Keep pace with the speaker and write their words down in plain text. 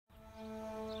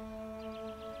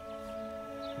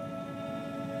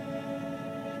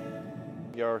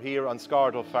You're here on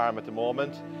Scorduff Farm at the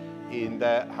moment, in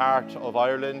the heart of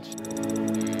Ireland.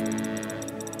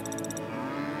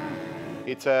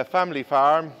 It's a family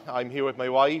farm. I'm here with my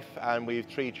wife and we have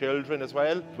 3 children as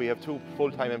well. We have 2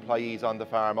 full-time employees on the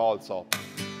farm also.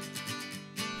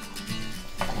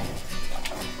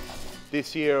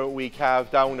 This year we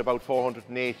calved down about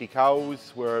 480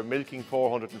 cows. We're milking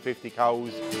 450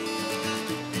 cows.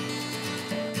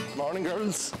 Morning,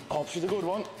 girls. Hope she's a good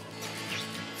one.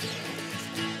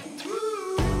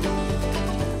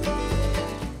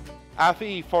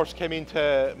 Afi first came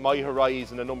into my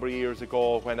horizon a number of years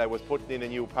ago when I was putting in a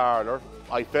new parlour.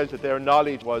 I felt that their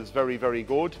knowledge was very, very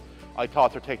good. I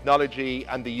thought their technology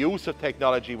and the use of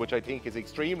technology, which I think is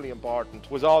extremely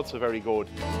important, was also very good.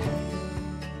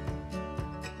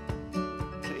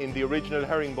 In the original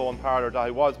herringbone parlour that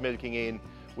I was milking in,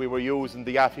 we were using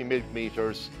the Afimilk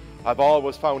meters. I've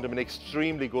always found them an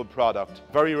extremely good product.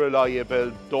 Very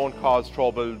reliable, don't cause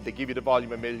trouble, they give you the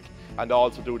volume of milk and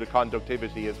also do the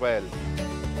conductivity as well.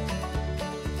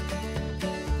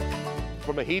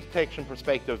 From a heat detection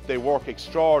perspective, they work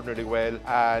extraordinarily well,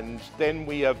 and then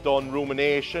we have done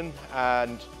rumination,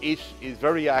 and it is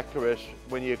very accurate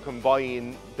when you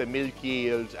combine the milk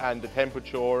yield and the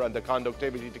temperature and the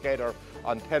conductivity together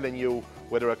on telling you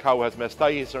whether a cow has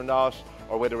mastitis or not,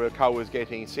 or whether a cow is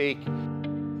getting sick.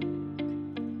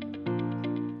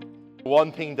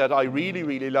 One thing that I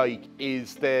really like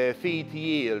is the feed to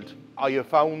yield. I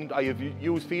have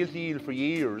used feed to yield for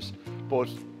years, but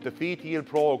the feed to yield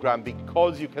program,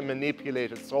 because you can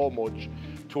manipulate it so much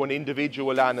to an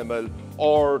individual animal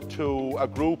or to a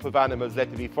group of animals, let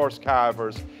them be first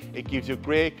calvers, it gives you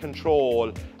great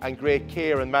control and great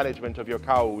care and management of your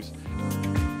cows.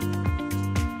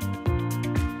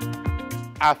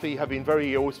 Afi have been very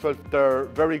useful. They're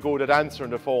very good at answering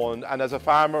the phone, and as a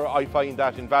farmer I find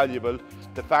that invaluable.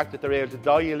 The fact that they're able to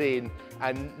dial in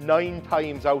and 9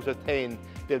 times out of 10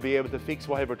 they'll be able to fix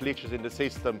whatever glitches in the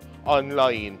system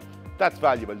online. That's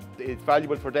valuable. It's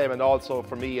valuable for them and also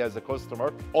for me as a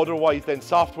customer. Otherwise then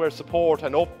software support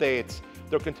and updates,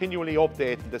 they're continually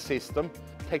updating the system.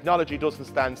 Technology doesn't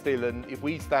stand still, and if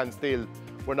we stand still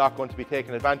we're not going to be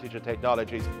taking advantage of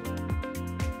technologies.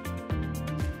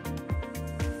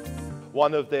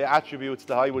 One of the attributes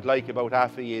that I would like about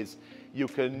Afi is you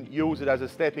can use it as a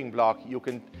stepping block. You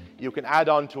can add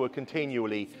on to it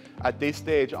continually. At this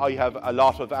stage, I have a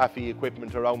lot of Afi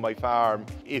equipment around my farm.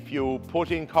 If you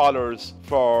put in collars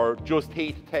for just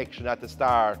heat detection at the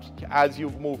start, as you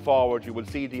move forward, you will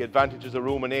see the advantages of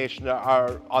rumination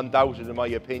are undoubted in my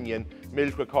opinion.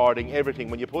 Milk recording, everything.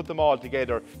 When you put them all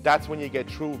together, that's when you get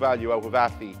true value out of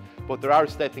Afi. But there are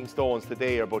stepping stones to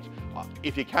there, but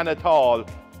if you can at all,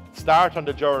 start on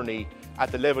the journey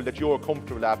at the level that you're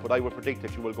comfortable at, but I would predict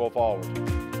that you will go forward.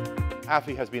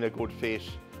 Afi has been a good fit.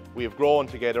 We have grown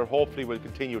together, hopefully we'll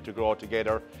continue to grow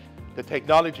together. The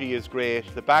technology is great,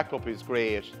 the backup is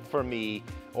great. For me,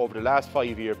 over the last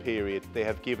 5-year period, they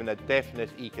have given a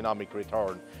definite economic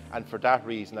return, and for that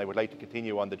reason I would like to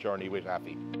continue on the journey with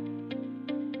Afi.